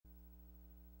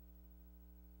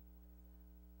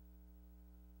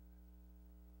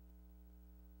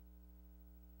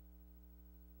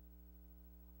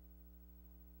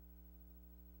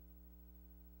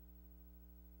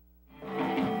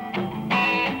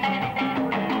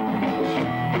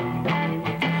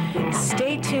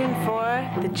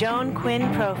the Joan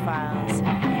Quinn Profiles.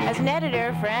 As an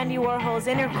editor for Andy Warhol's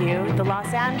Interview, the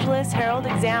Los Angeles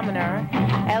Herald-Examiner,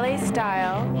 LA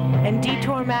Style, and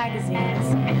Detour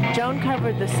magazines, Joan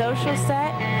covered the social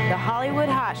set, the Hollywood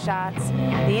hotshots,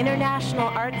 the international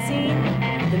art scene,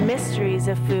 the mysteries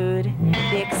of food,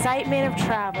 the excitement of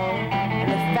travel,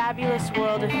 and the fabulous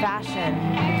world of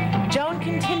fashion. Joan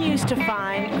continues to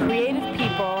find creative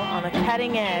people on the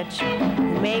cutting edge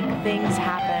who make things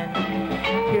happen.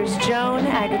 Here's Joan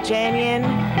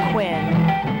Quinn.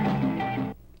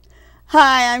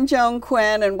 Hi, I'm Joan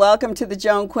Quinn, and welcome to the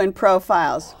Joan Quinn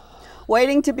Profiles.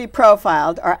 Waiting to be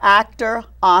profiled are actor,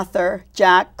 author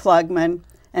Jack Klugman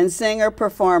and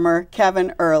singer-performer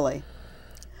Kevin Earley.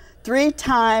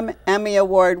 Three-time Emmy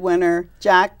Award winner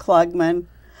Jack Klugman,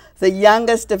 the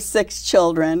youngest of 6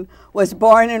 children, was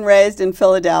born and raised in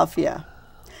Philadelphia.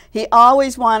 He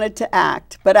always wanted to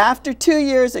act, but after 2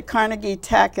 years at Carnegie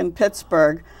Tech in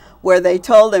Pittsburgh, where they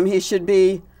told him he should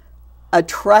be a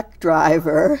truck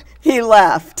driver, he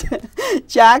left.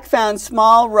 Jack found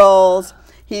small roles.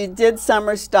 He did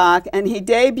summer stock, and he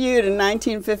debuted in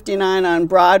 1959 on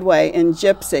Broadway in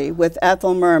Gypsy with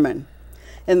Ethel Merman.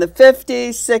 In the 50s,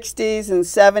 60s, and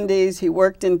 70s, he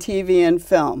worked in TV and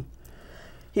film.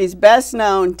 He's best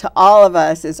known to all of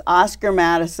us as Oscar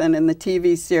Madison in the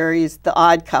TV series The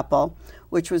Odd Couple,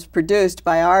 which was produced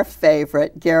by our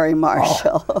favorite, Gary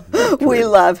Marshall. Oh, we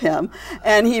love him.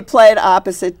 And he played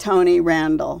opposite Tony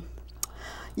Randall.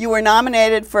 You were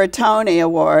nominated for a Tony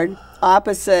Award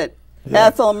opposite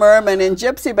Ethel Merman in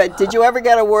Gypsy, but did you ever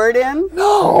get a word in?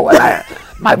 No,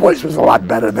 my voice was a lot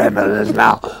better then than it is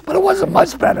now, but it wasn't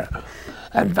much better.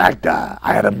 In fact, I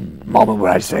had a moment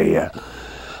where I say,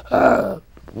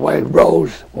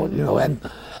 Rose, well, you know, and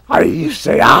I used to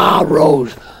say,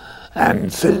 Rose.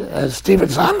 And Stephen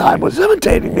Sondheim was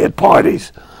imitating me at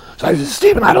parties. So I said,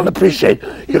 Stephen, I don't appreciate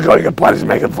you going to parties and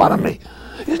making fun of me.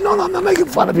 He said, no, I'm not making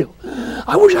fun of you.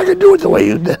 I wish I could do it the way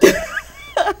you did.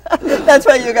 That's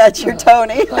why you got your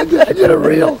Tony. I did a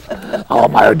reel. Oh,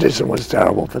 my audition was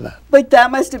terrible for that. But that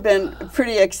must have been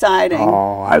pretty exciting.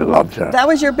 Oh, I loved her. That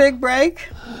was your big break,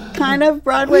 kind of,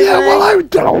 Broadway break? Well, I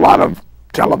did a lot of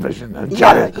television. And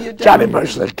Johnny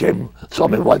Mercer saw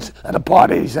me once at a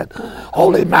party. He said,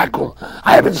 holy mackerel,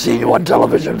 I haven't seen you on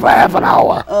television for half an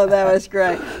hour. Oh, that was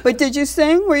great. But did you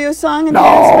sing? Were you a song and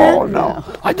dance man? No.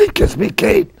 I did Kiss Me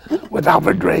Kate with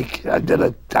Alfred Drake. I did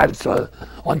it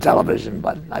on television,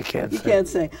 but I can't sing. You can't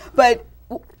sing. But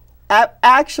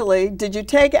actually, did you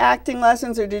take acting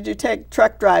lessons or did you take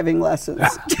truck driving lessons?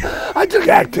 I took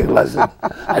acting lessons.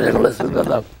 I didn't listen to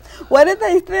them. What did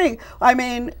they think? I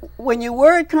mean, when you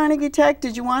were at Carnegie Tech,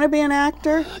 did you want to be an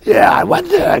actor? Yeah, I went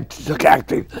there. I took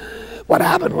acting. What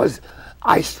happened was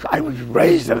I was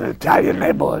raised in an Italian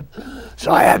neighborhood,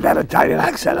 so I had that Italian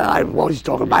accent, and I always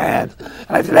talk with my hands.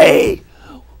 And I said, hey,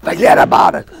 forget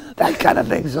about it, that kind of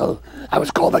thing. So I was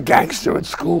called a gangster at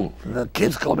school. The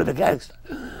kids called me the gangster.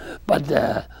 But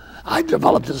I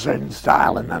developed a certain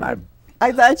style, and then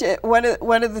I thought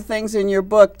one of the things in your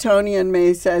book, Tony and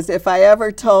Me, says, if I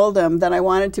ever told him that I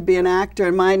wanted to be an actor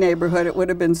in my neighborhood, it would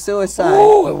have been suicide.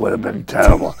 Oh, it would have been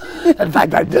terrible. In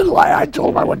fact, I did lie. I told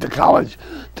him I went to college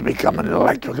to become an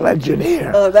electrical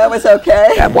engineer. Oh, that was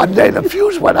okay? And one day the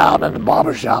fuse went out in the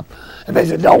barber shop, and they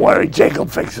said, don't worry, Jake will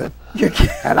fix it.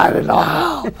 And I didn't know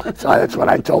how. So that's what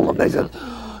I told them. They said,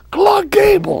 Clark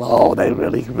Gable. Oh, they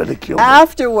really ridiculed me.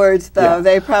 Afterwards, though,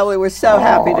 they probably were so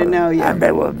happy to know you. And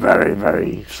they were very,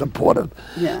 very supportive.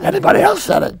 Yeah. Anybody else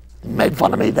said it, made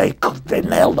fun of me, they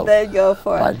nailed them. They'd go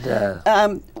for it.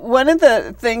 But, one of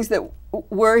the things that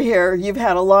we're here, you've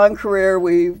had a long career.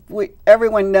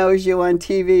 Everyone knows you on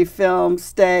TV, film,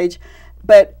 stage,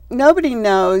 but nobody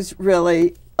knows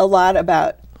really a lot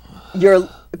about your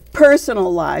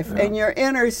personal life and your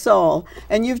inner soul.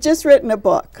 And you've just written a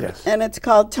book, and it's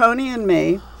called Tony and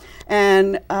Me.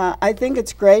 And I think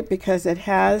it's great because it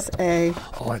has a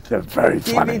very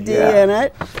DVD in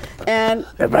it. And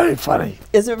they're very funny.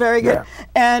 Is it very good? Yeah.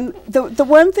 And the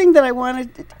one thing that I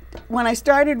wanted, when I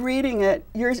started reading it,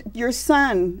 your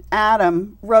son,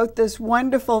 Adam, wrote this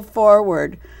wonderful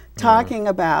foreword talking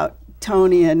about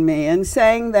Tony and Me and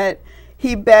saying that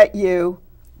he bet you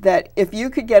that if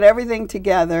you could get everything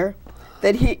together,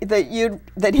 that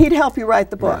he'd help you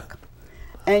write the book.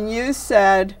 Yeah. And you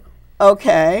said,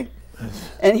 okay.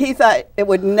 And he thought it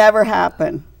would never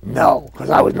happen. No, because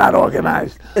I was not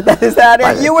organized. Is that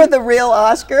it? You were the real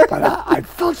Oscar? But I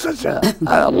felt such a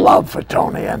love for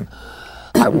Tony, and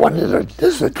I wanted to,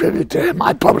 this is a tribute to him.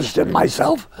 I published it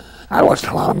myself. I lost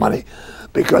a lot of money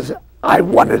because I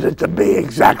wanted it to be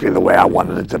exactly the way I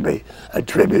wanted it to be, a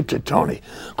tribute to Tony,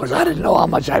 because I didn't know how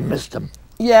much I missed him.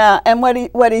 Yeah, and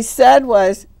what he said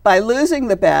was, by losing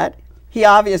the bet, he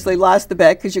obviously lost the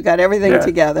bet because you got everything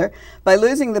together. By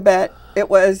losing the bet, it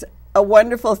was a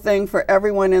wonderful thing for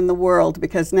everyone in the world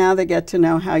because now they get to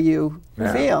know how you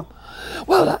feel.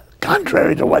 Well,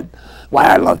 contrary to why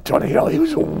I love Tony Hill, he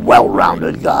was a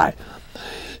well-rounded guy.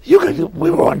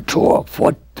 We were on tour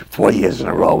 4 years in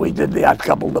a row. We did The Odd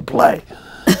Couple, the play.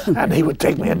 And he would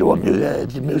take me into a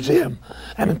museum.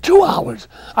 And in 2 hours,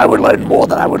 I would learn more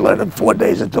than I would learn in 4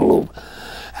 days at the Louvre.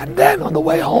 And then on the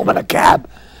way home in a cab,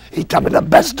 he told me the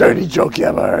best dirty joke you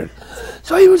ever heard.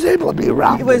 So he was able to be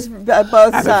around. He was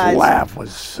both sides. And his laugh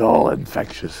was so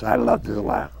infectious. I loved his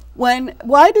laugh.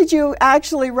 Why did you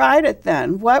actually write it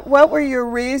then? What were your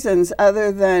reasons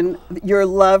other than your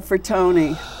love for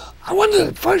Tony?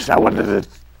 At first I wanted to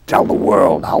tell the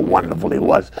world how wonderful he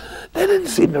was. They didn't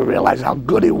seem to realize how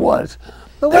good he was.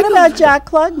 But what about Jack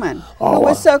Klugman, who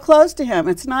was so close to him?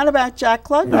 It's not about Jack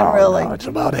Klugman, really. No, it's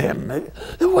about him.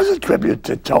 It was a tribute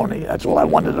to Tony. That's all I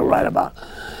wanted to write about.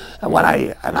 And when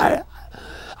I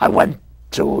went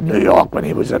to New York when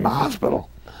he was in the hospital,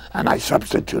 and I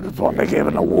substituted for him. They gave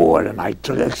an award, and I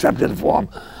accepted for him.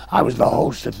 I was the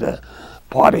host at the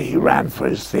party he ran for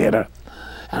his theater,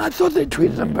 and I thought they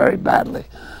treated him very badly.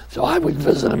 So I would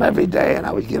visit him every day, and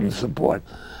I would give him support,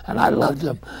 and I loved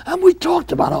him. And we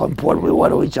talked about how important we were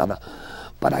to each other.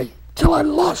 But till I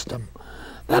lost him,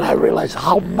 then I realized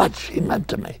how much he meant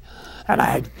to me. And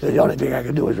the only thing I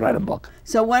could do was write a book.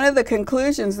 So one of the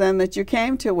conclusions then that you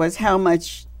came to was how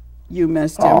much you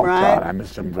missed him, right? Oh, God, I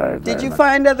missed him very, very much. Did you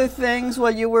find other things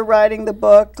while you were writing the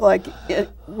book, like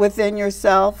within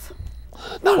yourself?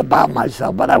 Not about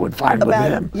myself, but I would find with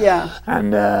him. Yeah.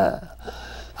 And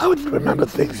I would remember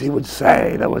things he would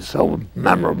say that were so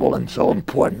memorable and so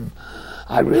important.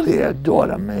 I really adored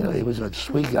him. He was a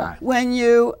sweet guy. When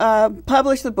you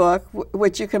published the book,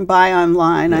 which you can buy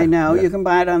online, I know, you can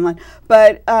buy it online,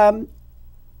 but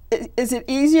is it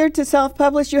easier to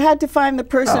self-publish? You had to find the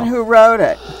person who wrote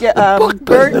it.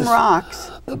 Burton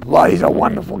Rocks. Well, he's a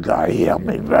wonderful guy. He helped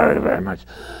me very, very much.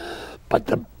 But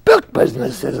the book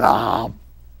business is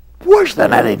worse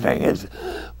than anything.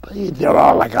 There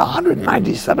are like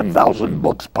 197,000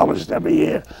 books published every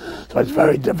year, so it's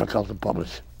very difficult to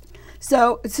publish.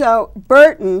 So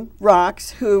Burton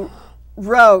Rocks, who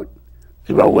wrote...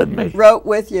 He wrote with me. Wrote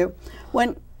with you.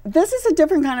 This is a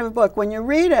different kind of a book. When you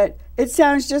read it, it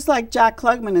sounds just like Jack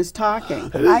Klugman is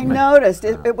talking. I noticed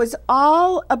it was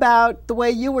all about the way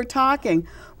you were talking,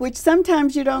 which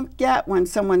sometimes you don't get when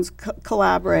someone's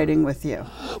collaborating with you.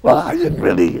 Well, I didn't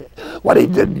really. What he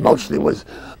did mostly was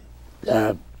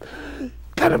kind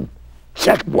of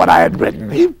check what I had written.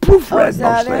 He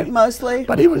proofread mostly.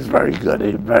 But he was very good.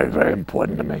 He was very, very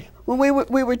important to me. When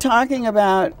we were talking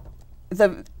about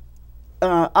the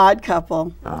Odd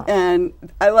Couple, and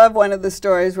I love one of the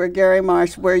stories where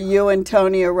where you and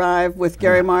Tony arrive with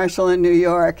Gary Marshall in New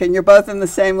York, and you're both in the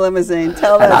same limousine.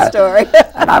 Tell that story.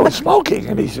 And I was smoking,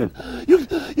 and he said,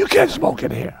 "You can't smoke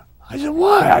in here." I said,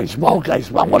 "Why? I smoke. I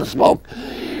want to smoke."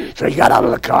 So he got out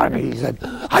of the car, and he said,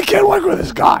 "I can't work with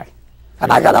this guy."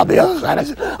 And I got on the other side. I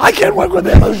said, "I can't work with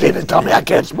him. He's to tell me I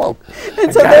can't smoke."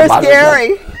 And so there's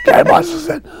Gary. Gary Marshall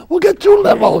said, "We'll get 2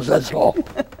 limos, that's all."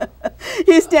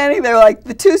 He's standing there like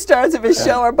the 2 stars of his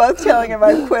show are both telling him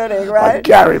I'm quitting, right? But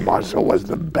Gary Marshall was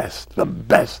the best, the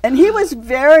best. And he was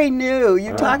very new.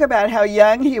 You talk about how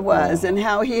young he was and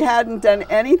how he hadn't done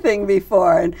anything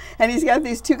before. And he's got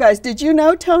these 2 guys. Did you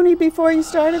know Tony before you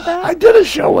started that? I did a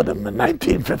show with him in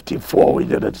 1954. We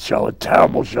did a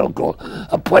terrible show called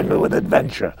Appointment with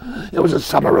Adventure. It was a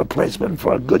summer replacement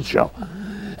for a good show.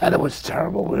 And it was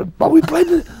terrible. But we played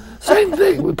the same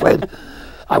thing.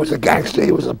 I was a gangster,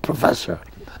 he was a professor,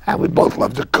 and we both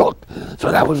loved to cook.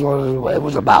 So that was what it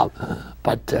was about.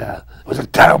 But it was a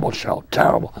terrible show,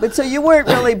 terrible. But so you weren't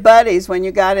really buddies when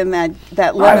you got in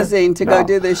that limousine to go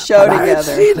do this show together? I had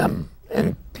seen him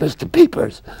in Mr.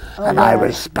 Peepers, and I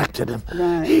respected him.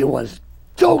 Right. He was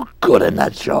so good in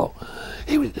that show.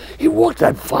 He walked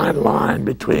that fine line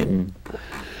between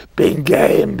being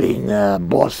gay and being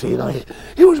bossy.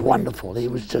 He was wonderful. He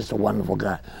was just a wonderful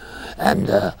guy. And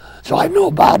so I knew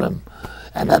about him,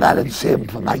 and then I didn't see him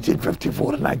from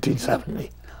 1954 to 1970.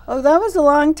 Oh, that was a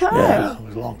long time. Yeah, it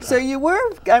was a long time. So you were,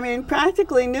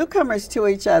 practically newcomers to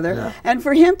each other. Yeah. And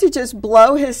for him to just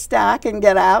blow his stack and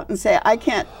get out and say, "I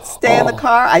can't stay in the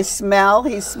car, I smell,"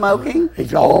 he's smoking. He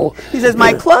says,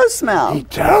 "My clothes smell." He's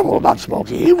terrible about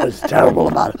smoking. He was terrible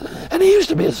about it. And he used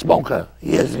to be a smoker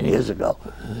years and years ago.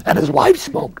 And his wife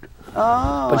smoked.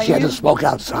 Oh. But she had to smoke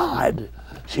outside.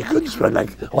 She couldn't smoke, like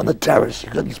on the terrace. She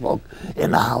couldn't smoke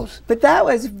in the house. But that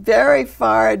was very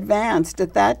far advanced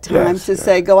at that time Yes, to yeah.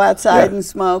 say, go outside Yeah. and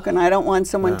smoke, and I don't want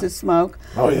someone Yeah. to smoke.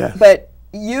 Oh, yeah. But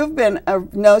you've been a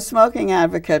no smoking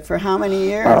advocate for how many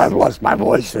years? Well, I've lost my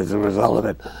voice as a result of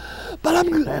it. But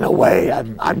I'm, in a way,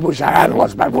 I wish I hadn't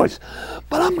lost my voice.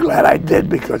 But I'm glad I did,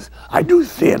 because I do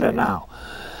theater now.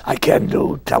 I can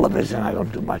do television. I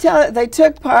don't do much. They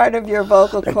took part of your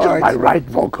vocal They took cords. my right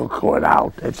vocal cord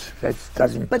out. It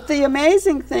doesn't. But the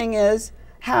amazing thing is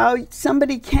how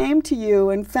somebody came to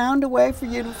you and found a way for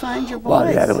you to find your voice.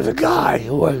 Well, yeah, there was a guy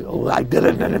who I did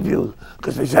an interview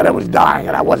because they said I was dying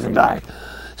and I wasn't dying.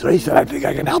 So he said, I think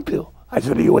I can help you. I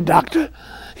said, are you a doctor?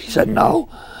 He said, no.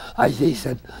 He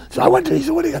said, so I went to, he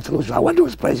said, what do you got to lose? So I went to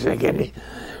his place and he gave me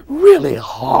really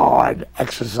hard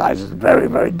exercises, very,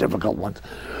 very difficult ones.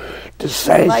 To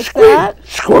say, like scream, that?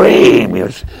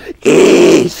 Scream,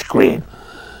 scream.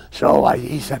 So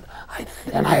he said,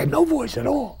 and I had no voice at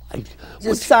all.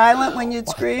 Just silent when you'd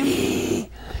scream?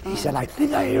 He said, I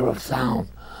think I hear a sound.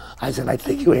 I said, I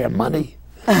think you hear money.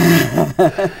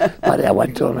 But I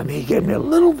went to him and he gave me a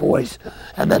little voice.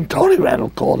 And then Tony Randall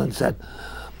called and said,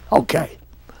 okay,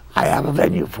 I have a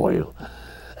venue for you.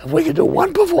 If we could do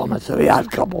one performance of The Odd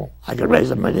Couple, I could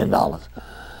raise $1 million.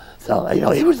 So, you know,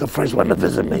 he was the first one to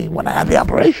visit me when I had the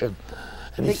operation.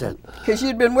 And he said... Because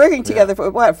you'd been working together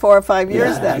for, what, 4 or 5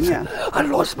 years then? I said, I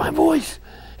lost my voice.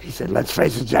 He said, let's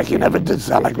face it, Jack, you never did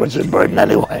sound like Richard Burton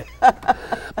anyway.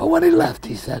 But when he left,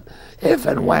 he said, if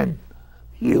and when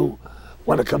you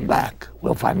want to come back,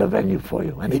 we'll find a venue for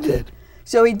you. And he did.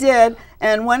 So he did,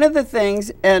 and one of the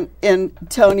things in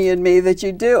Tony and Me that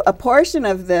you do, a portion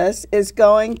of this is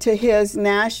going to his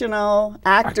National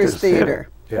Actors Theater.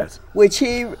 Yes. Which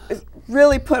he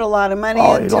really put a lot of money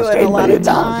He into lost it, $8 a lot of million.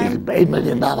 time. $8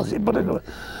 million he put into it.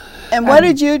 And what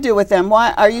did you do with them?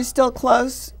 Why are you still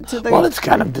close to the? Well, it's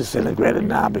kind of disintegrated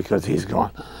now because he's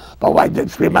gone. But I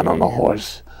did 3 Men on the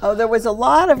Horse. Oh, there was a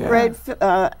lot of great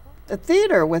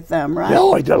theater with them, right?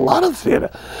 No, I did a lot of theater,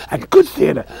 and good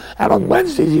theater. And on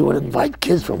Wednesdays, he would invite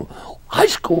kids from high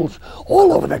schools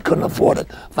all over that couldn't afford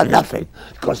it for nothing.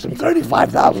 It cost him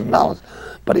 $35,000.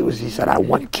 But he said, I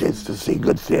want kids to see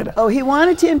good theater. Oh, he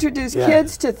wanted to introduce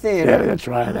kids to theater. Yeah, that's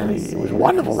right. And he was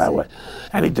wonderful that way.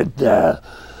 And he did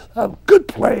good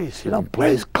plays, you know,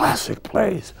 classic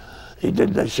plays. He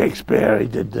did Shakespeare, he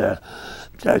did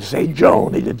St.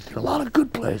 Joan, he did a lot of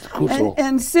good plays.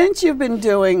 And since you've been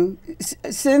doing,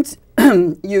 since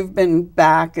you've been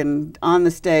back and on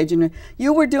the stage, and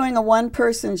you were doing a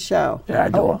one-person show. Yeah, I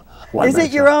do. Is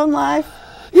it your own life?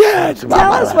 Yeah, it's about Tell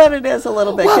my us life. what it is a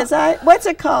little bit, because what's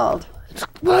it called?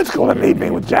 It's called An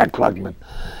Evening with Jack Klugman.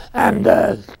 And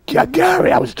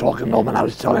Gary, I was talking to him and I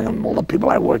was telling him all the people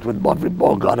I worked with, Buffy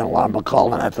Bogart and Lauren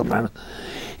Bacall and Ethel Merman.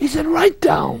 He said, write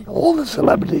down all the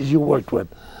celebrities you worked with.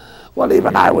 Well,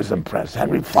 even I was impressed.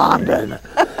 Henry Fonda,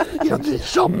 and, you know, there's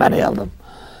so many of them.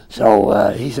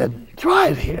 So he said, try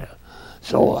it here.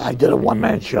 So I did a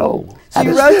one-man show. So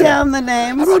you wrote down the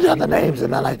names? I wrote down the names,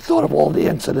 and then I thought of all the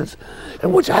incidents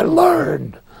in which I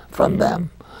learned from them.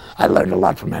 I learned a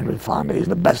lot from Henry Fonda. He's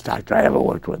the best actor I ever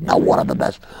worked with. Not one of the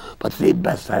best, but the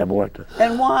best I ever worked with.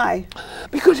 And why?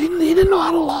 Because he didn't know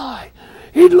how to lie.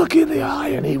 He'd look you in the eye,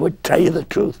 and he would tell you the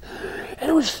truth. And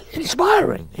it was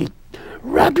inspiring. He'd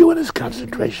wrap you in his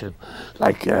concentration,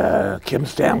 like Kim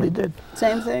Stanley did.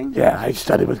 Same thing? Yeah, I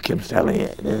studied with Kim Stanley.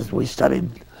 We studied...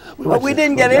 But we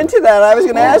didn't get into that. I was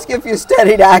going to ask you if you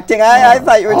studied acting. I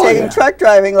thought you were taking truck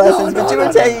driving lessons, but you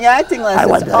were taking acting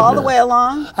lessons all the way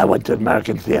along? I went to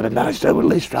American Theater, and then I studied with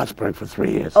Lee Strasberg for 3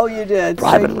 years. Oh, you did?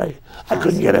 Privately. I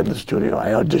couldn't get in the studio. I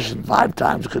auditioned 5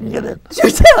 times, couldn't get in.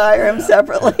 You did hire him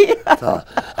separately? So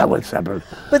I went separate.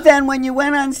 But then when you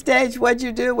went on stage, what'd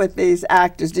you do with these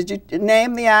actors? Did you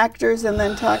name the actors and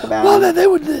then talk about them?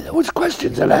 Well, it was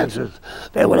questions and answers.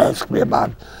 They would ask me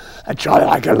about... Charlie,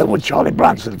 like I lived with Charlie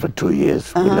Bronson for 2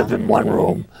 years. We lived in one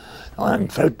room on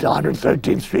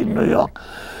 113th Street in New York,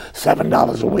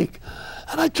 $7 a week.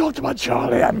 And I talked about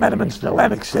Charlie. I met him in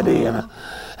Atlantic City,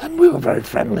 and we were very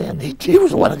friendly. And he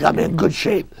was the one that got me in good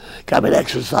shape, got me to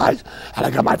exercise. And I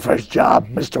got my first job,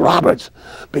 Mr. Roberts,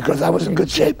 because I was in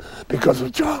good shape because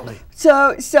of Charlie.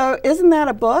 So isn't that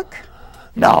a book?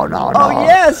 No. Oh,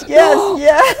 yes.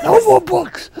 No more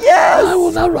books. Yes. I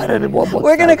will not write any more books.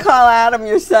 We're going to call Adam,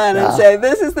 your son, and say,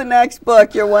 this is the next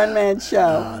book, your one-man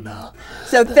show. No.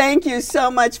 So thank you so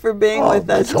much for being with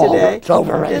us today. It's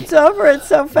over. It's over. It's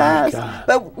so fast.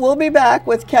 But we'll be back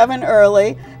with Kevin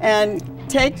Earley, and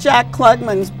take Jack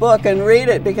Klugman's book and read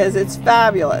it because it's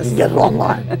fabulous. You can get it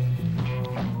online.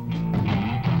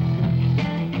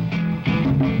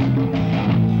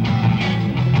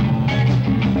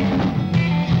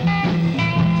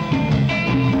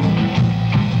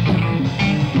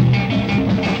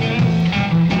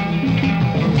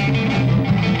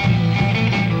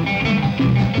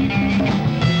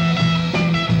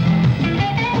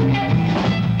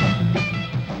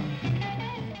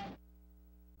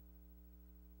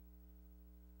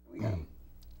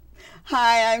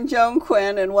 Hi, I'm Joan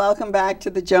Quinn, and welcome back to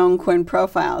the Joan Quinn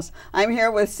Profiles. I'm here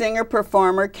with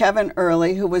singer-performer Kevin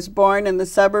Earley, who was born in the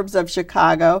suburbs of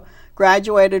Chicago,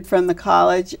 graduated from the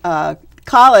College of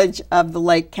the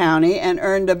Lake County, and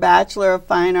earned a Bachelor of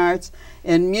Fine Arts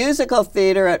in Musical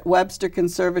Theater at Webster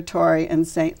Conservatory in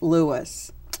St.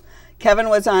 Louis. Kevin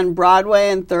was on Broadway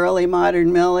in Thoroughly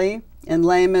Modern Millie and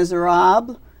Les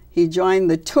Miserables. He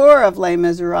joined the tour of Les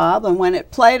Miserables, and when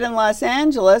it played in Los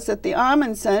Angeles at the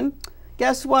Ahmanson,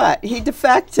 guess what? He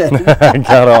defected.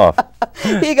 Got off.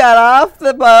 He got off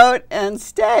the boat and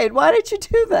stayed. Why did you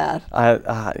do that?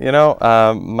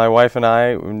 My wife and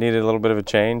I needed a little bit of a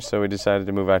change, so we decided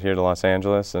to move out here to Los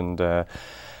Angeles, and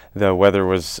the weather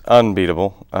was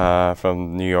unbeatable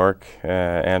from New York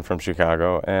and from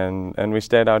Chicago, and we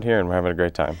stayed out here, and we're having a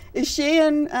great time. Is she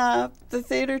in the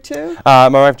theater too? My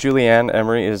wife Julianne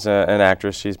Emery is an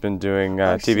actress. She's been doing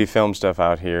TV film stuff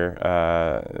out here.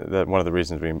 One of the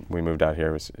reasons we moved out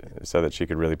here was so that she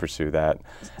could really pursue that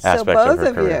aspect of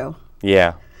her career. So both of you?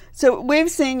 Yeah. So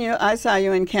we've seen you. I saw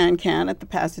you in Can at the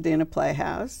Pasadena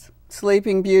Playhouse,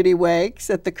 Sleeping Beauty Wakes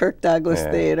at the Kirk Douglas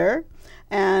Theater.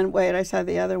 And wait, I saw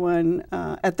the other one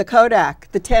at the Kodak,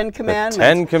 the 10 Commandments. The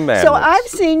 10 Commandments. So I've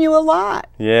seen you a lot.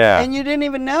 Yeah. And you didn't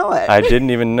even know it. I didn't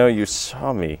even know you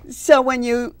saw me. So when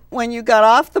you got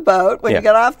off the boat, when you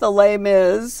got off the Les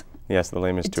Mis, yes, the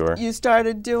Les Mis tour, you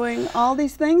started doing all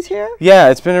these things here? Yeah,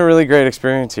 it's been a really great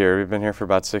experience here. We've been here for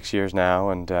about 6 years now,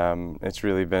 and it's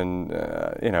really been,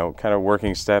 kind of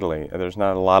working steadily. There's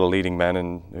not a lot of leading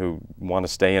men who want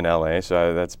to stay in LA,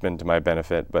 so that's been to my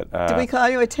benefit. But do we call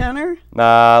you a tenor?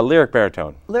 Lyric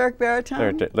baritone. Lyric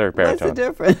baritone? Lyric baritone. What's the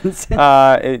difference?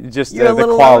 Just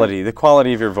the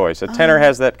quality of your voice. A tenor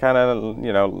has that kind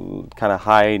of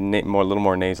high, a little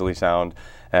more nasally sound.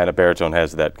 And a baritone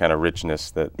has that kind of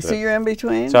richness. So you're in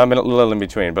between? So I'm a little in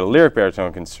between. But a lyric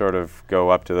baritone can sort of go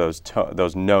up to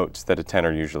those notes that a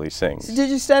tenor usually sings. So did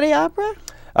you study opera?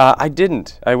 I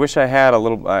didn't. I wish I had a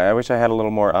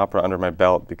little more opera under my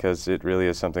belt, because it really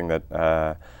is something that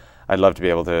I'd love to be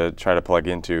able to try to plug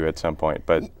into at some point.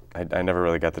 But I never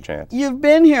really got the chance. You've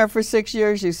been here for 6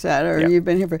 years, you said, or you've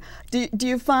been here for. Do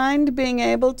you find being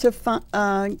able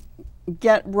to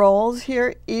get roles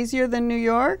here easier than New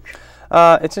York?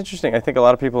 It's interesting. I think a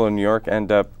lot of people in New York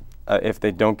end up, if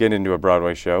they don't get into a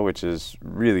Broadway show, which is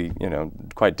really,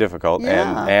 quite difficult,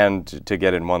 and to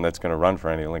get in one that's going to run for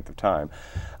any length of time,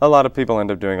 a lot of people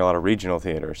end up doing a lot of regional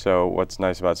theater. So what's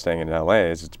nice about staying in LA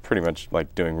is it's pretty much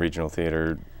like doing regional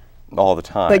theater all the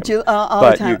time. But you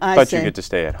get to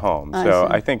stay at home.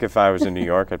 I think if I was in New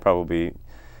York, I probably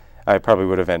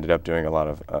would have ended up doing a lot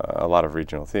of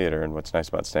regional theater. And what's nice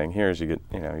about staying here is you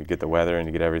get the weather and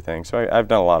you get everything. So I've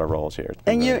done a lot of roles here.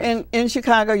 And you in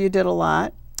Chicago, you did a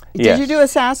lot. Yes. Did you do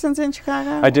Assassins in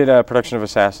Chicago? I did a production of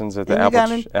Assassins at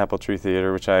the Apple Tree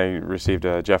Theater, which I received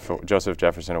a Joseph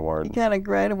Jefferson Award. You got a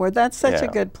great award. That's such a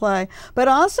good play. But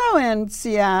also in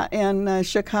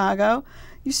Chicago,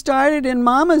 you started in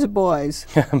Mama's Boys.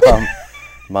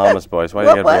 Mama's Boys. What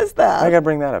was that? Why you gotta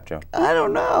bring that up, Joe? I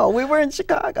don't know. We were in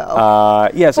Chicago.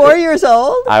 Yes. 4 years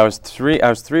old? I was 3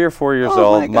 or 4 years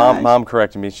old. Mom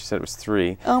corrected me. She said it was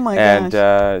 3. Oh my gosh.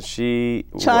 And she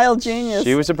child genius.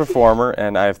 She was a performer,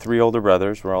 and I have 3 older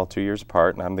brothers. We're all 2 years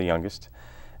apart, and I'm the youngest.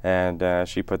 And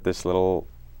she put this little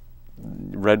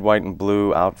red, white, and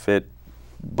blue outfit,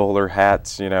 bowler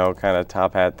hats, kind of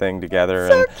top hat thing together.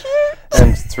 So cute.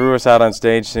 And threw us out on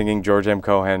stage singing George M.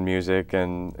 Cohan music,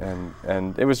 and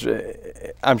it was,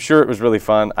 I'm sure it was really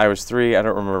fun. I was 3, I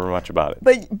don't remember much about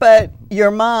it. But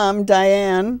your mom,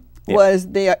 Diane,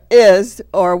 was the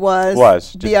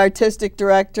artistic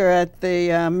director at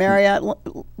the Marriott,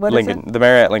 the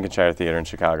Marriott Lincolnshire Theater in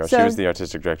Chicago. She was the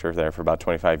artistic director there for about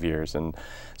 25 years, and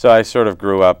so I sort of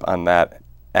grew up on that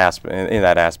in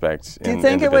that aspect. Do you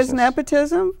think it was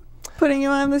nepotism? Putting you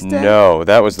on the stage? No,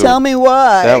 that was Tell me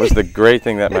why. That was the great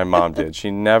thing that my mom did.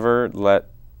 She never let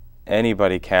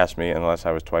anybody cast me unless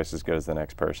I was twice as good as the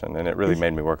next person, and it really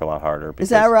made me work a lot harder. Is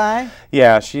that right?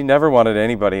 Yeah, she never wanted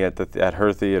anybody at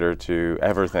her theater to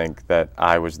ever think that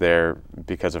I was there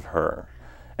because of her.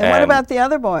 And what about the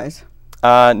other boys?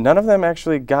 None of them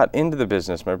actually got into the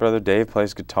business. My brother Dave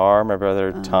plays guitar. My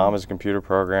brother Tom is a computer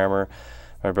programmer.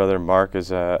 My brother Mark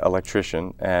is an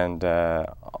electrician, and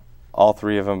all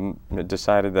 3 of them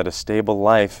decided that a stable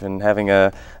life and having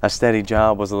a steady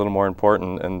job was a little more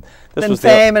important. And this was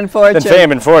fame and fortune. Than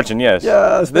fame and fortune, yes.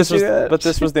 Yes, but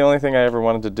this was the only thing I ever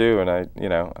wanted to do, and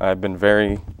I've been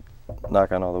very,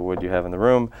 knock on all the wood you have in the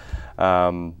room,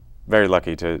 very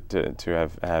lucky to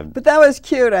have had. But that was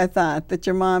cute, I thought, that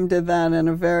your mom did that in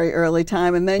a very early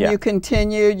time, and then you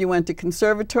continued. You went to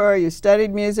conservatory. You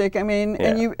studied music. I mean,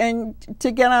 and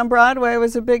to get on Broadway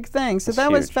was a big thing. So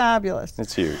that was fabulous.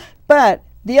 It's huge. But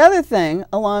the other thing,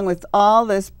 along with all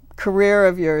this career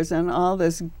of yours and all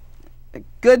this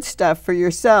good stuff for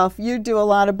yourself, you do a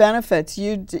lot of benefits.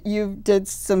 You did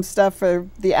some stuff for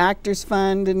the Actors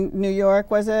Fund in New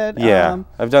York, was it? Yeah,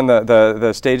 I've done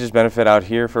the Stages benefit out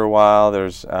here for a while.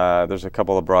 There's a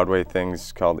couple of Broadway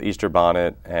things called Easter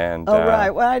Bonnet and. Oh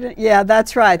right, well yeah,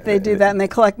 that's right. They do that and they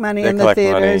collect money in the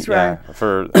theaters, money, right? Yeah,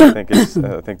 for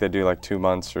I think they do like 2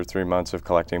 months or 3 months of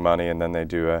collecting money, and then they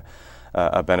do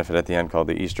a benefit at the end called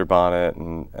the Easter Bonnet,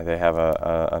 and they have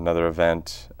another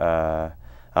event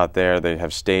out there. They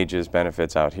have Stages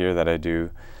benefits out here that I do,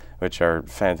 which are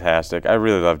fantastic. I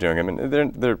really love doing them,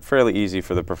 and they're fairly easy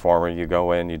for the performer. You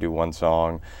go in, you do one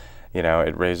song, you know,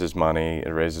 it raises money,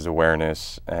 it raises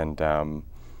awareness, and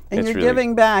you're really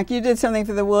giving back. You did something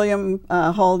for the William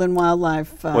Holden Wildlife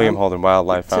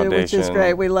Foundation, which is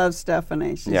great. We love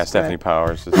Stephanie. She's Stephanie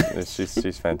Powers.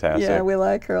 she's fantastic. Yeah, we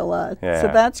like her a lot. Yeah. So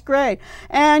that's great.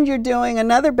 And you're doing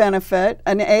another benefit,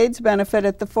 an AIDS benefit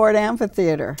at the Ford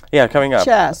Amphitheater. Yeah, coming up.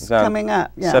 Chess, coming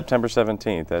up. Yeah. September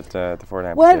 17th at the Ford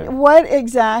Amphitheater. What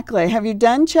exactly? Have you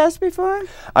done chess before?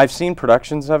 I've seen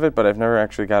productions of it, but I've never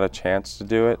actually got a chance to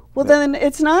do it. Well, then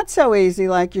it's not so easy,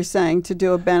 like you're saying, to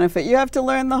do a benefit. You have to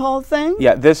learn the whole thing?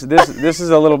 Yeah, this is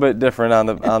a little bit different on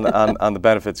the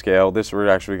benefit scale. This we're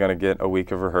actually going to get a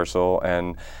week of rehearsal,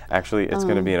 and actually it's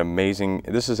going to be an amazing.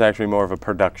 This is actually more of a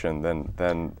production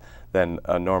than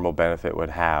a normal benefit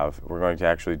would have. We're going to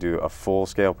actually do a full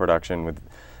scale production with.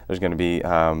 There's going to be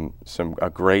a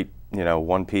great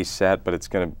one-piece set, but it's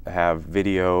going to have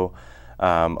video,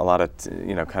 a lot of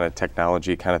kind of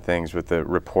technology kind of things with the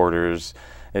reporters.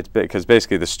 It's because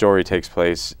basically the story takes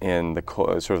place in the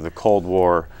sort of the Cold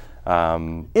War.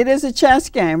 It is a chess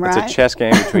game, right? It's a chess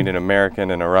game between an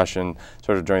American and a Russian,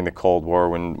 sort of during the Cold War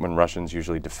when Russians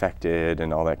usually defected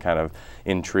and all that kind of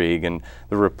intrigue. And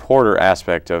the reporter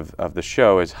aspect of the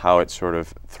show is how it sort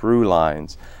of through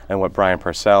lines. And what Brian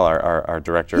Purcell, our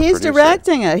director, he's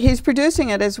directing it. He's producing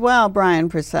it as well, Brian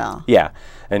Purcell. Yeah,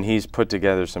 and he's put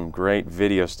together some great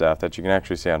video stuff that you can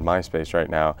actually see on MySpace right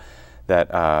now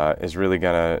that is really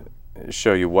going to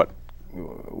show you what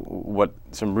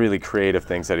some really creative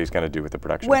things that he's going to do with the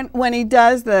production. When he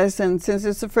does this, and since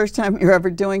it's the first time you're ever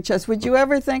doing chess, would you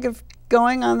ever think of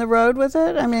going on the road with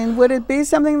it? I mean, would it be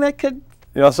something that could...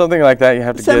 something like that, you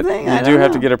have to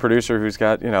have to get a producer who's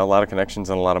got a lot of connections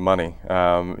and a lot of money.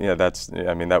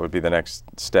 That would be the next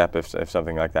step if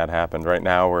something like that happened. Right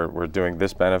now, we're doing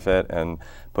this benefit and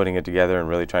putting it together and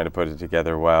really trying to put it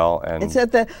together well. And it's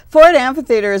at the Ford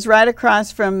Amphitheater is right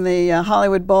across from the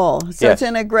Hollywood Bowl, so it's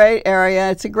in a great area.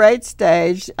 It's a great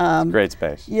stage. Great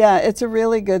space. Yeah, it's a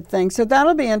really good thing. So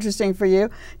that'll be interesting for you.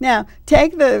 Now,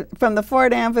 from the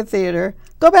Ford Amphitheater,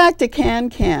 go back to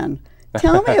Can.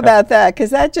 Tell me about that, because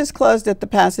that just closed at the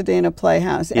Pasadena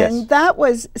Playhouse, and that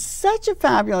was such a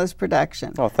fabulous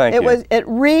production. Oh, thank you.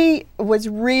 It was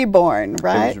reborn,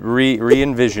 right? It was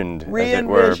re-envisioned, as it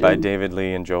were, by David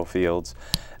Lee and Joel Fields,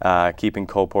 keeping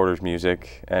Cole Porter's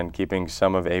music and keeping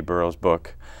some of A. Burroughs'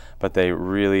 book, but they've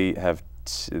really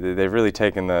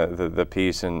taken the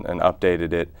piece and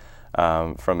updated it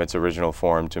from its original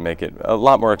form to make it a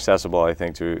lot more accessible, I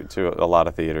think, to a lot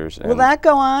of theaters. Will that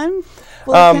go on?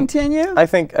 Will it continue? I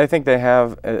think they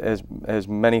have as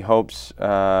many hopes.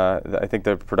 I think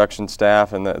the production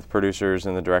staff and the producers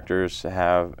and the directors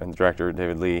and the director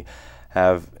David Lee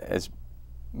have as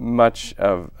much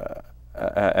of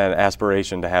an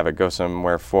aspiration to have it go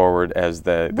somewhere forward as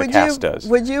the cast does.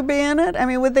 Would you be in it? I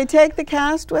mean, would they take the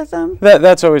cast with them?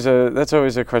 That's always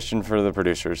a question for the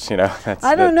producers.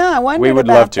 I don't know. I wondered we would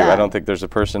about love to. that. I don't think there's a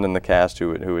person in the cast who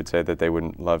would say that they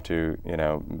wouldn't love to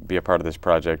be a part of this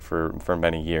project for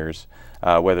many years,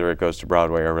 whether it goes to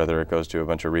Broadway or whether it goes to a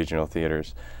bunch of regional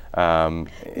theaters.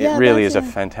 It really is a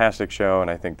fantastic show, and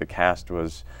I think the cast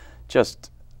was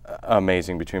just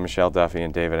amazing between Michelle Duffy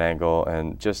and David Angle,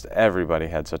 and just everybody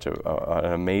had such an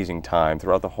amazing time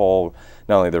throughout the whole,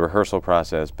 not only the rehearsal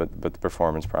process, but the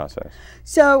performance process.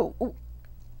 So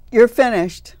you're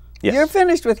finished. Yes. You're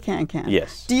finished with Can.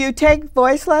 Yes. Do you take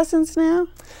voice lessons now?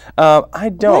 I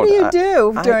don't. What do you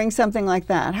do during something like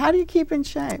that? How do you keep in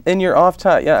shape? In your off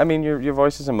time, yeah. I mean, your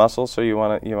voice is a muscle, so you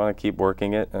want to keep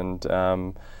working it, and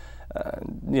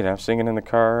singing in the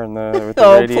car and with the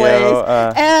radio.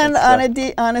 Please. And on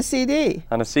a CD.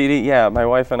 On a CD, yeah. My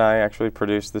wife and I actually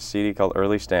produced this CD called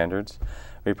Early Standards.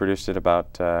 We produced it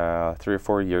about 3 or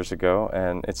 4 years ago,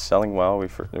 and it's selling well.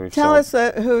 Tell us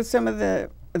who some of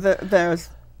those.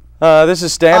 This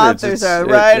is standards. Authors are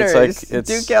writers. It's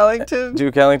Duke Ellington.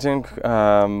 Duke Ellington,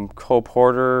 Cole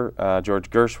Porter, George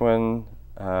Gershwin.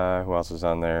 Who else is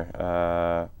on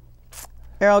there?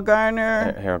 Harold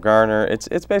Garner. Harold Garner.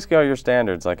 It's basically all your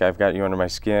standards. Like I've got You Under My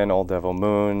Skin, Old Devil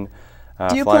Moon,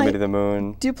 Fly Me to the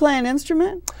Moon. Do you play an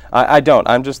instrument? I don't.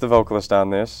 I'm just the vocalist on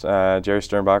this. Jerry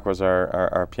Sternbach was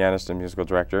our pianist and musical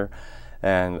director,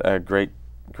 and a great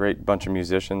bunch of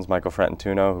musicians. Michael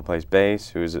Fratantuno, who plays bass,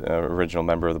 who's an original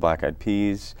member of the Black Eyed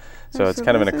Peas. So it's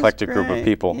kind of an eclectic group of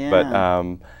people. Yeah.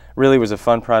 But really was a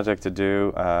fun project to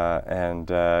do,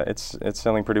 and it's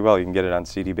selling pretty well. You can get it on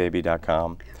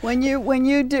cdbaby.com. When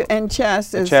you do, and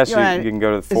chess is chess, you can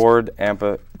go to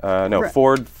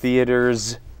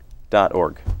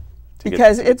fordtheaters.org.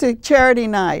 Because it's a charity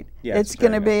night. Yeah, it's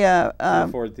going to be a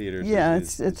Ford Theaters. Yeah,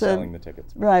 is it's selling the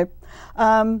tickets. Right.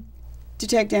 Do you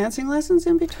take dancing lessons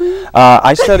in between?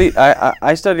 I study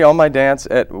all my dance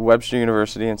at Webster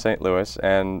University in St. Louis,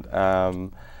 and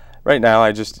right now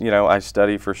I just I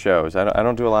study for shows. I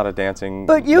don't do a lot of dancing.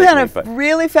 But you had a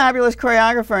really fabulous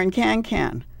choreographer in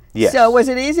Can. Yes. So was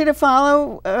it easy to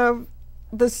follow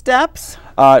the steps?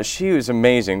 She was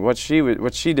amazing. What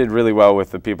she did really well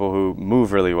with the people who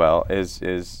move really well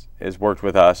is worked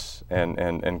with us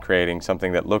and creating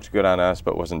something that looked good on us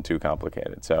but wasn't too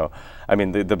complicated. So, I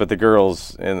mean, but the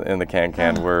girls in the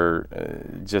Can were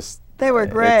just... They were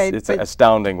great. It's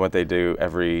astounding what they do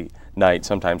every night,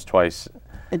 sometimes twice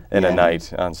in a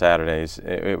night on Saturdays.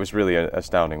 It was really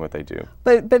astounding what they do.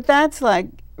 But that's like,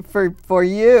 for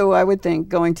you, I would think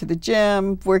going to the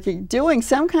gym, doing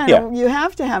some kind of, you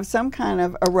have to have some kind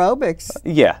of aerobics.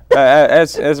 Yeah,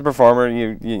 as a performer,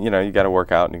 you got to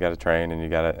work out and you got to train, and you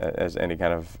got to, as any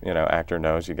kind of actor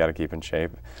knows, you got to keep in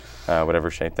shape,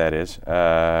 whatever shape that is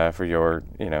for your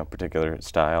particular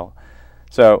style.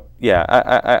 So yeah,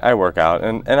 I work out,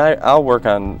 and I'll work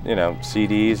on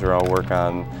CDs, or I'll work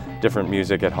on different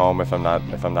music at home if I'm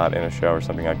not in a show or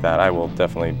something like that. I will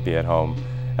definitely be at home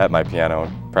at my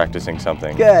piano practicing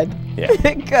something. Good. Yeah.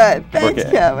 Good. Thanks,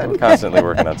 Kevin. We're constantly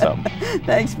working on something.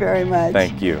 Thanks very much.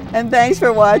 Thank you. And thanks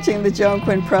for watching the Joan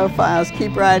Quinn Profiles.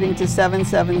 Keep writing to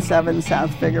 777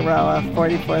 South Figueroa,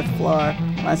 44th floor,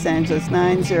 Los Angeles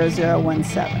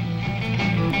 90017.